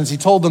possessions. He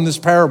told them this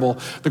parable.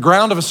 The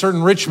ground of a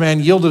certain rich man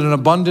yielded an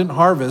abundant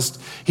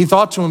harvest. He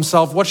thought to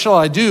himself, what shall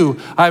I do?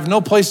 I have no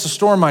place to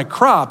store my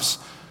crops.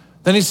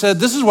 Then he said,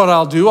 this is what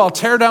I'll do. I'll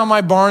tear down my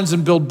barns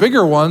and build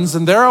bigger ones,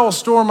 and there I will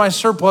store my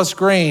surplus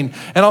grain.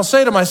 And I'll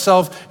say to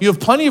myself, you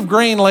have plenty of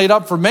grain laid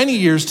up for many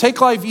years.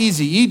 Take life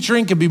easy, eat,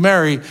 drink, and be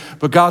merry.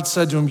 But God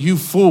said to him, you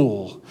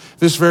fool,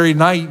 this very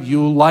night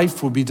your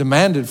life will be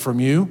demanded from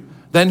you.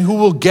 Then who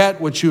will get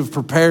what you have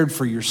prepared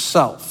for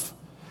yourself?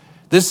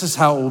 This is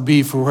how it will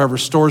be for whoever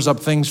stores up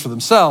things for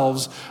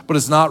themselves, but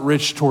is not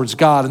rich towards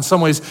God. In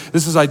some ways,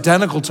 this is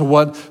identical to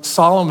what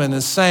Solomon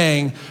is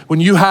saying.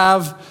 When you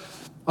have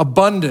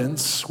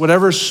abundance,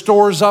 whatever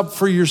stores up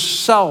for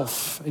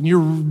yourself, and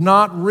you're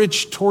not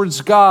rich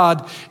towards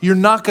God, you're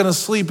not going to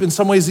sleep. In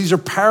some ways, these are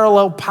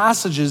parallel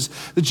passages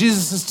that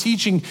Jesus is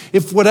teaching.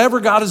 If whatever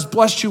God has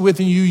blessed you with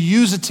and you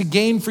use it to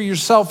gain for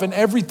yourself and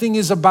everything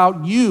is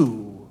about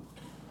you,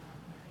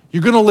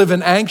 you're going to live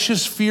an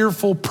anxious,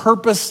 fearful,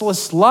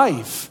 purposeless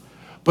life.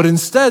 But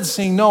instead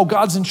saying, no,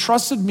 God's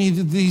entrusted me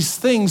these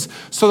things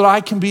so that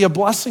I can be a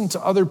blessing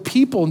to other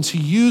people and to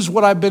use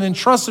what I've been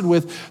entrusted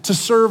with to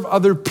serve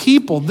other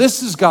people.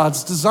 This is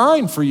God's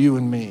design for you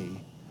and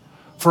me,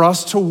 for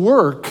us to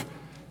work,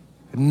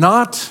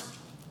 not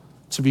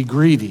to be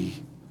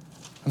greedy.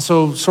 And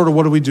so sort of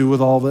what do we do with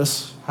all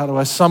this? How do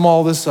I sum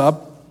all this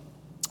up?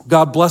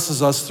 God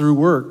blesses us through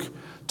work.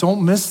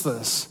 Don't miss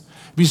this.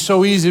 It'd be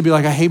so easy to be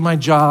like, I hate my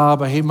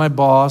job, I hate my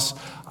boss.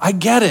 I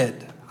get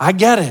it.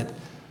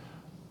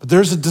 But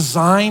there's a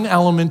design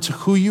element to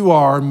who you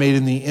are, made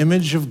in the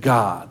image of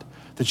God,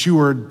 that you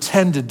were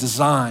intended,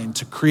 designed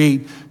to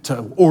create,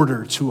 to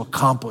order, to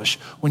accomplish.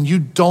 When you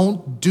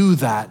don't do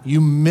that,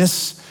 you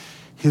miss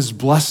his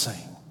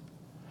blessing.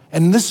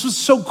 And this was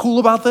so cool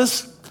about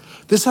this.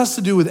 This has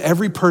to do with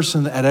every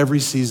person at every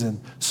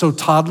season. So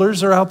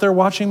toddlers are out there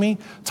watching me.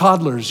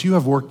 Toddlers, you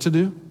have work to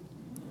do.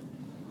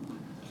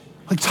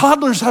 Like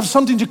toddlers have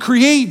something to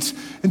create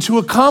and to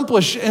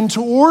accomplish and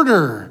to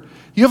order.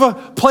 You have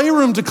a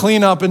playroom to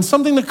clean up and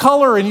something to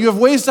color, and you have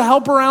ways to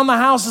help around the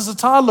house as a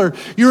toddler.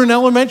 You're in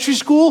elementary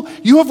school,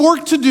 you have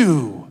work to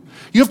do.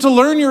 You have to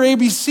learn your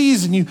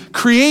ABCs, and you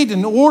create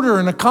and order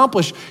and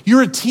accomplish.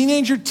 You're a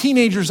teenager,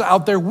 teenagers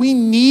out there, we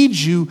need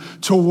you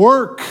to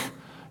work.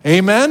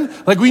 Amen?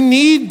 Like we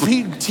need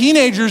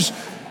teenagers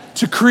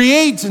to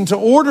create and to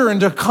order and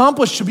to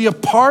accomplish, to be a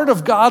part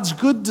of God's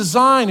good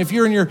design. If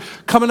you're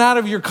coming out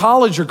of your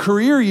college or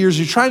career years,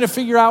 you're trying to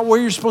figure out where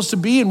you're supposed to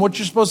be and what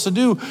you're supposed to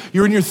do.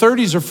 You're in your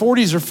 30s or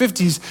 40s or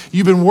 50s.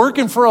 You've been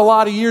working for a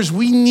lot of years.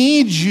 We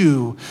need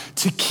you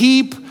to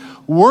keep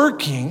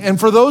working. And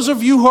for those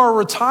of you who are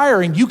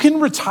retiring, you can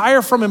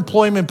retire from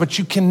employment, but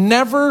you can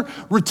never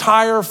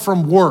retire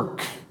from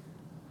work.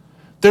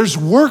 There's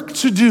work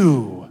to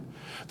do.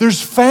 There's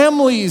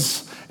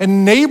families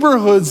and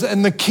neighborhoods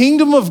and the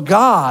kingdom of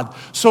God.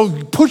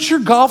 So put your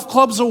golf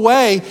clubs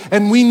away,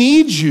 and we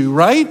need you,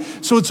 right?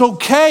 So it's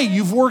okay.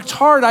 You've worked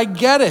hard. I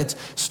get it.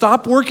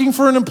 Stop working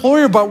for an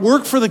employer, but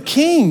work for the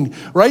king,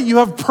 right? You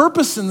have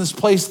purpose in this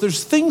place.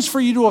 There's things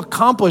for you to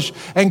accomplish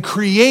and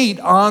create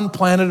on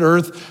planet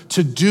Earth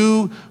to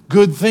do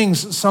good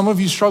things. Some of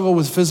you struggle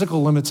with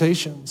physical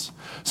limitations.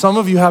 Some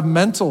of you have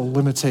mental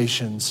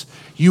limitations.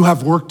 You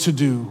have work to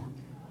do.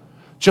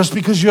 Just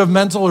because you have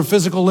mental or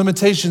physical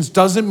limitations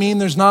doesn't mean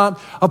there's not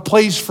a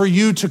place for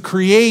you to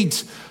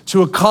create,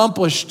 to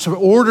accomplish, to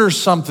order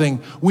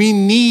something. We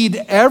need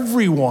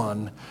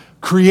everyone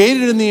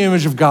created in the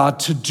image of God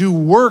to do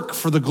work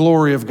for the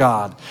glory of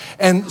God.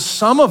 And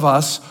some of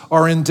us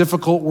are in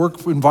difficult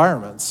work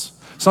environments.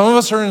 Some of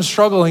us are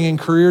struggling in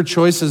career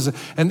choices,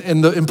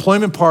 and the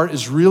employment part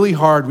is really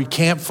hard. We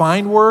can't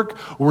find work,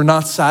 or we're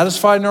not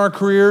satisfied in our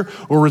career,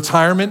 or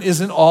retirement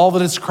isn't all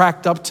that it's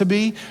cracked up to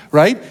be,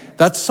 right?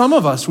 That's some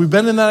of us. We've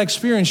been in that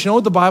experience. You know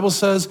what the Bible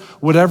says?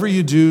 Whatever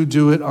you do,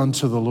 do it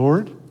unto the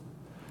Lord.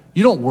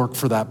 You don't work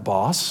for that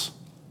boss.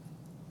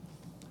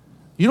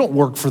 You don't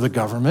work for the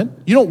government.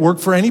 You don't work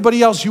for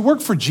anybody else. You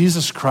work for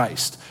Jesus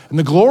Christ. And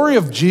the glory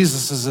of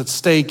Jesus is at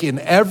stake in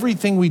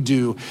everything we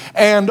do.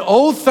 And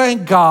oh,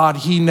 thank God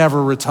he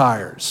never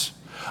retires.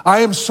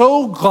 I am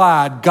so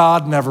glad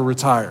God never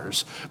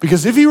retires,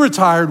 because if he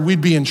retired,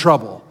 we'd be in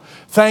trouble.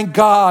 Thank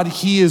God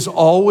he is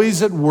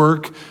always at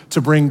work to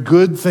bring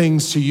good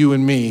things to you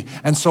and me.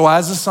 And so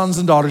as the sons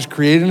and daughters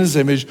created in his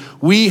image,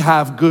 we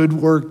have good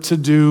work to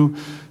do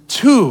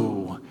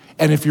too.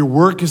 And if your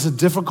work is a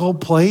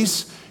difficult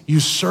place, you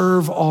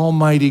serve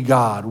Almighty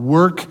God.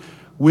 Work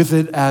with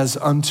it as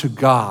unto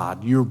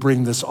God. You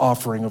bring this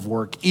offering of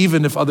work,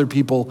 even if other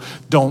people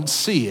don't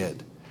see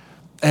it.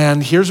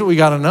 And here's what we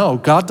got to know.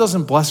 God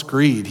doesn't bless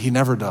greed. He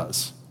never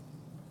does.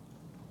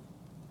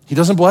 He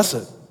doesn't bless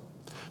it.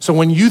 So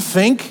when you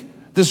think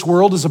this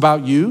world is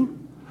about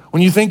you,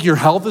 when you think your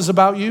health is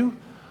about you,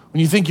 when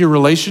you think your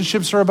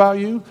relationships are about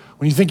you,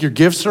 when you think your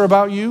gifts are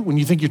about you, when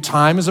you think your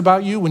time is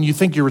about you, when you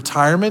think your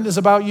retirement is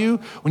about you,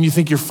 when you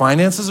think your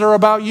finances are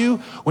about you,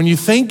 when you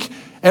think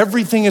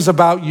everything is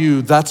about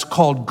you, that's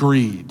called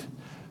greed,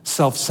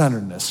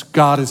 self-centeredness.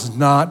 God is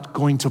not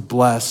going to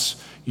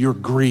bless your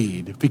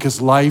greed,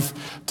 because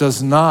life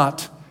does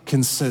not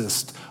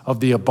consist of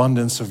the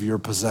abundance of your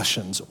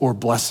possessions or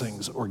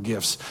blessings or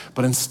gifts,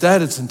 but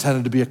instead it's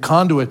intended to be a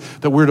conduit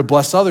that we're to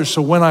bless others.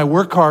 So when I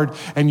work hard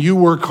and you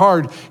work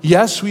hard,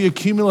 yes, we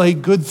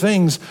accumulate good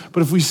things,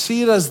 but if we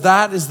see it as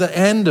that is the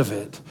end of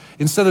it,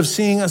 instead of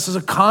seeing us as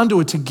a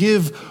conduit to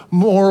give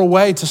more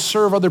away, to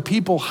serve other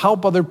people,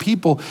 help other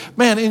people,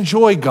 man,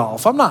 enjoy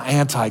golf. I'm not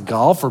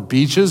anti-golf or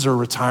beaches or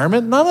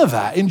retirement, none of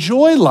that.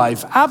 Enjoy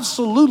life,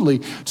 absolutely,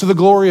 to the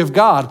glory of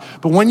God.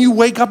 But when you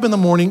wake up in the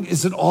morning,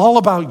 is it all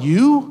about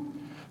you?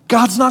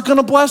 God's not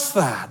gonna bless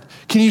that.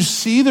 Can you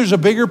see there's a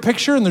bigger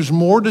picture and there's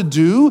more to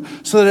do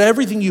so that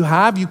everything you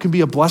have, you can be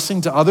a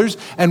blessing to others?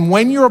 And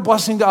when you're a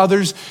blessing to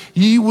others,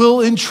 he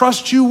will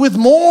entrust you with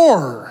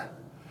more.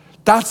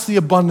 That's the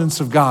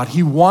abundance of God.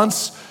 He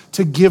wants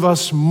to give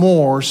us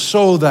more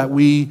so that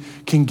we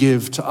can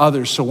give to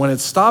others. So when it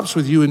stops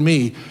with you and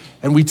me,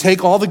 and we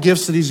take all the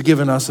gifts that he's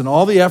given us and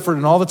all the effort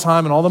and all the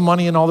time and all the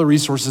money and all the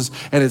resources,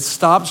 and it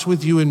stops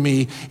with you and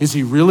me, is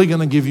he really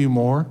gonna give you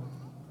more?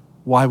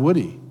 Why would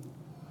he?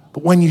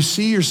 But when you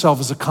see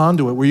yourself as a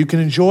conduit where you can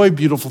enjoy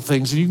beautiful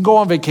things and you can go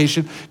on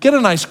vacation, get a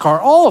nice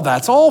car, all of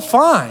that's all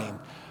fine.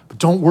 But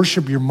don't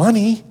worship your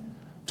money.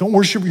 Don't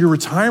worship your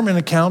retirement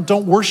account.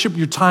 Don't worship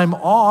your time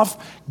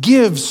off.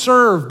 Give,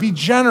 serve, be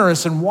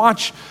generous, and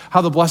watch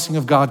how the blessing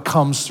of God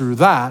comes through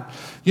that.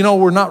 You know,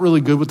 we're not really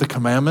good with the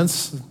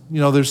commandments.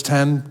 You know, there's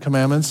 10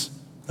 commandments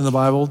in the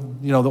Bible,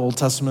 you know, the Old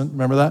Testament,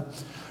 remember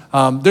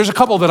that? There's a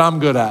couple that I'm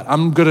good at.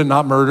 I'm good at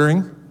not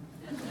murdering.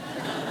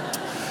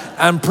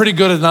 I'm pretty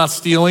good at not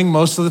stealing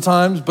most of the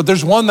times, but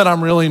there's one that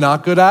I'm really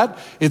not good at.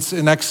 It's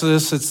in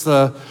Exodus, it's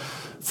the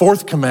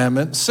 4th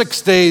commandment.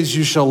 6 days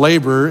you shall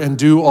labor and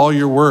do all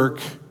your work,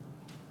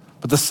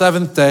 but the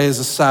 7th day is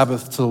a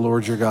Sabbath to the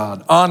Lord your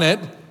God. On it,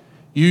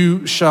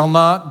 you shall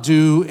not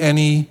do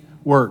any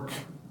work.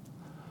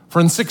 For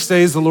in 6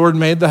 days the Lord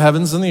made the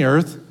heavens and the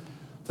earth,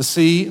 the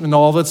sea and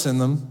all that's in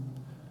them,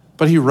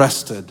 but he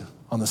rested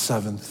on the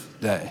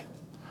 7th day.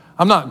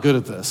 I'm not good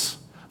at this.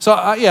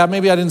 So yeah,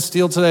 maybe I didn't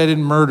steal today, I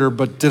didn't murder,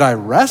 but did I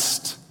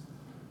rest?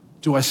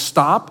 Do I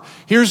stop?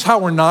 Here's how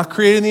we're not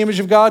created in the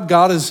image of God.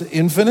 God is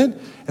infinite.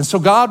 And so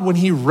God, when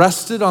he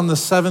rested on the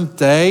seventh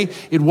day,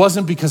 it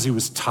wasn't because he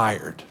was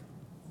tired.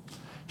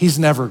 He's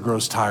never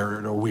grows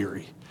tired or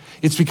weary.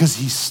 It's because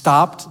he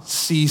stopped,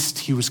 ceased,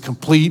 he was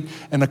complete,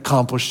 and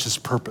accomplished his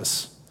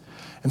purpose.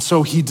 And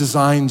so he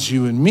designs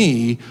you and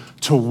me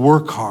to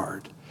work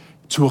hard,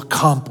 to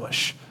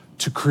accomplish,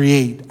 to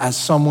create as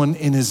someone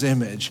in his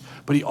image.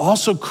 But he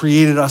also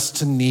created us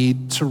to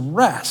need to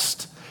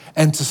rest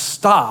and to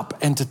stop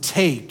and to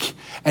take.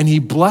 And he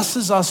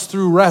blesses us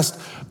through rest.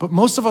 But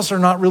most of us are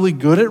not really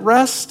good at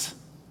rest.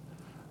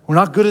 We're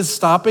not good at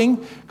stopping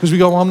because we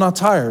go, well, I'm not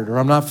tired or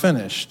I'm not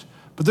finished.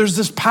 But there's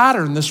this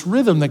pattern, this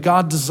rhythm that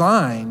God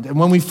designed. And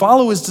when we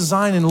follow his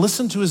design and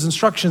listen to his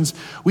instructions,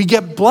 we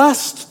get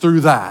blessed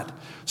through that.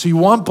 So you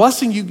want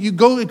blessing, it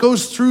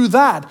goes through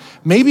that.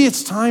 Maybe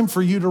it's time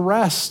for you to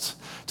rest,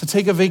 to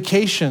take a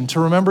vacation,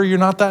 to remember you're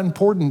not that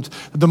important.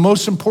 The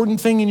most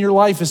important thing in your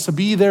life is to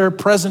be there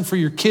present for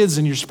your kids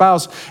and your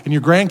spouse and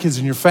your grandkids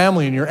and your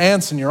family and your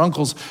aunts and your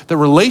uncles. That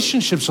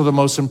relationships are the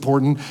most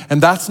important,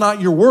 and that's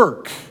not your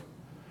work.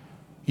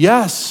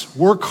 Yes,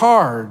 work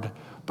hard,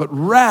 but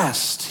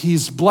rest.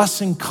 His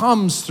blessing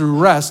comes through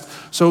rest.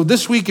 So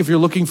this week, if you're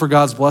looking for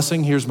God's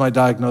blessing, here's my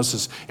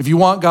diagnosis. If you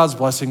want God's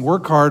blessing,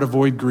 work hard,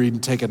 avoid greed,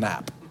 and take a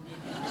nap.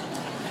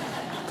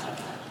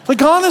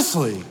 Like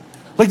honestly,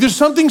 like there's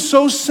something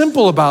so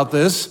simple about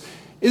this.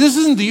 This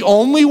isn't the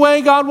only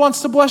way God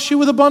wants to bless you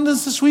with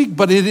abundance this week,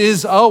 but it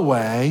is a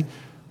way.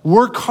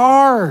 Work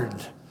hard.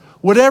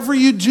 Whatever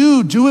you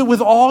do it with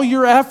all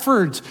your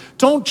effort.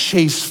 Don't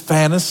chase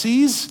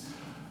fantasies.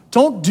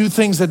 Don't do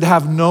things that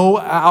have no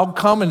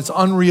outcome and it's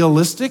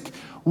unrealistic.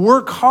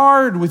 Work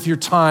hard with your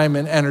time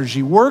and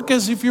energy. Work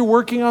as if you're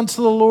working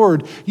unto the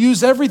Lord.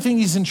 Use everything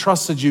he's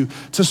entrusted you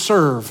to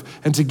serve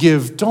and to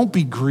give. Don't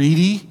be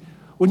greedy.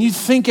 When you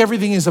think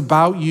everything is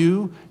about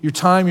you, your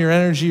time, your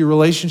energy, your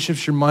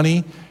relationships, your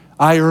money,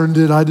 I earned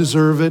it, I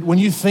deserve it. When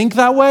you think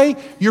that way,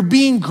 you're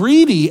being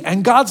greedy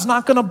and God's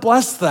not gonna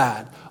bless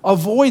that.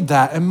 Avoid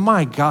that, and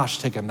my gosh,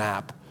 take a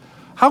nap.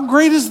 How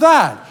great is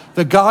that?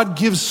 That God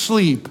gives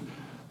sleep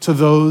to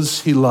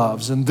those he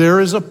loves. And there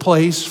is a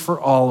place for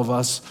all of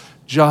us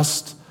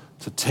just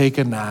to take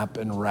a nap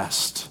and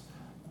rest.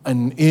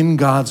 And in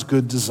God's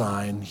good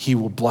design, he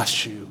will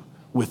bless you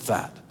with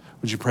that.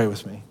 Would you pray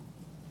with me?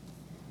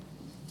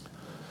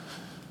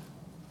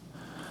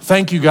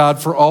 Thank you, God,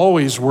 for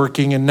always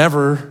working and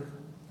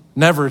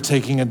never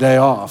taking a day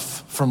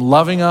off from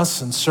loving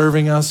us and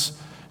serving us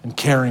and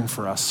caring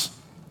for us.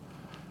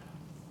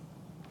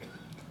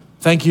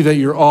 Thank you that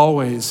you're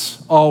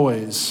always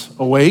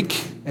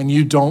awake and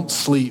you don't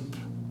sleep.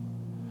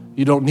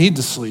 You don't need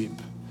to sleep.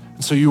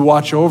 And so you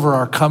watch over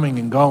our coming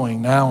and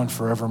going now and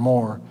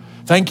forevermore.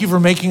 Thank you for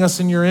making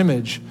us in your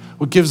image,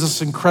 what gives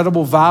us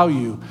incredible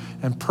value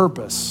and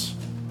purpose,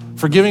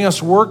 for giving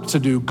us work to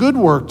do, good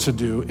work to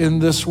do in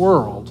this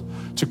world,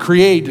 to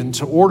create and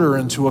to order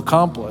and to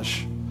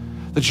accomplish.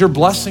 That your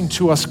blessing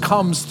to us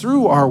comes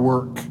through our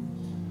work.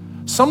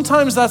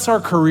 Sometimes that's our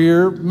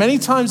career, many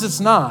times it's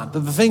not.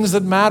 That the things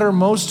that matter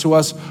most to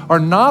us are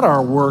not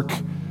our work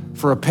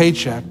for a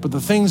paycheck, but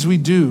the things we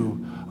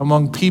do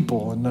among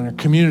people and in our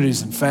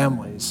communities and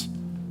families.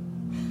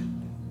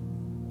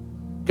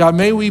 God,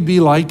 may we be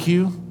like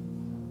you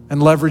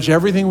and leverage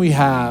everything we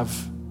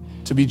have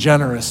to be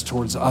generous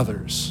towards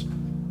others.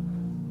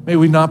 May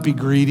we not be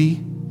greedy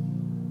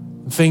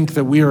and think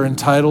that we are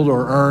entitled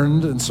or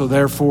earned, and so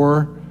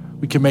therefore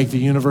we can make the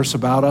universe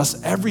about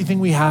us. Everything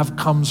we have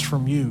comes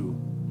from you.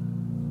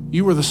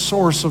 You are the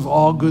source of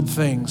all good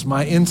things.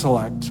 My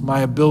intellect,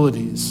 my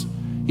abilities,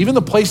 even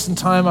the place and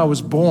time I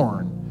was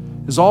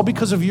born is all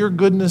because of your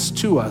goodness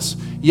to us.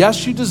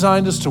 Yes, you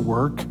designed us to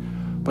work,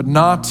 but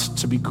not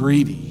to be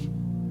greedy.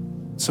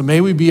 So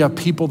may we be a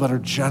people that are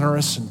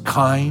generous and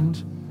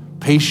kind,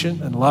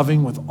 patient and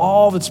loving with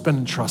all that's been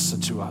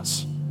entrusted to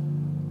us.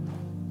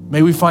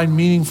 May we find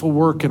meaningful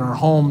work in our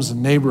homes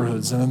and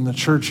neighborhoods and in the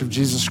church of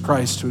Jesus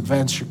Christ to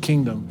advance your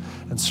kingdom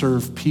and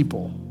serve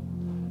people.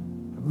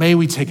 May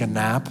we take a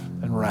nap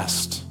and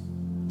rest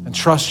and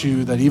trust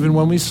you that even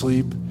when we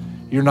sleep,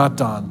 you're not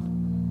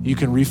done. You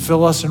can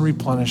refill us and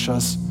replenish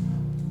us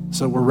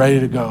so that we're ready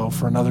to go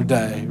for another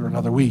day or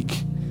another week.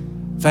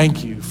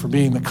 Thank you for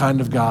being the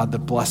kind of God that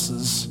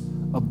blesses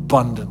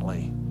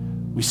abundantly.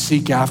 We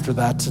seek after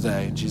that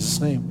today. In Jesus'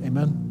 name,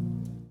 amen.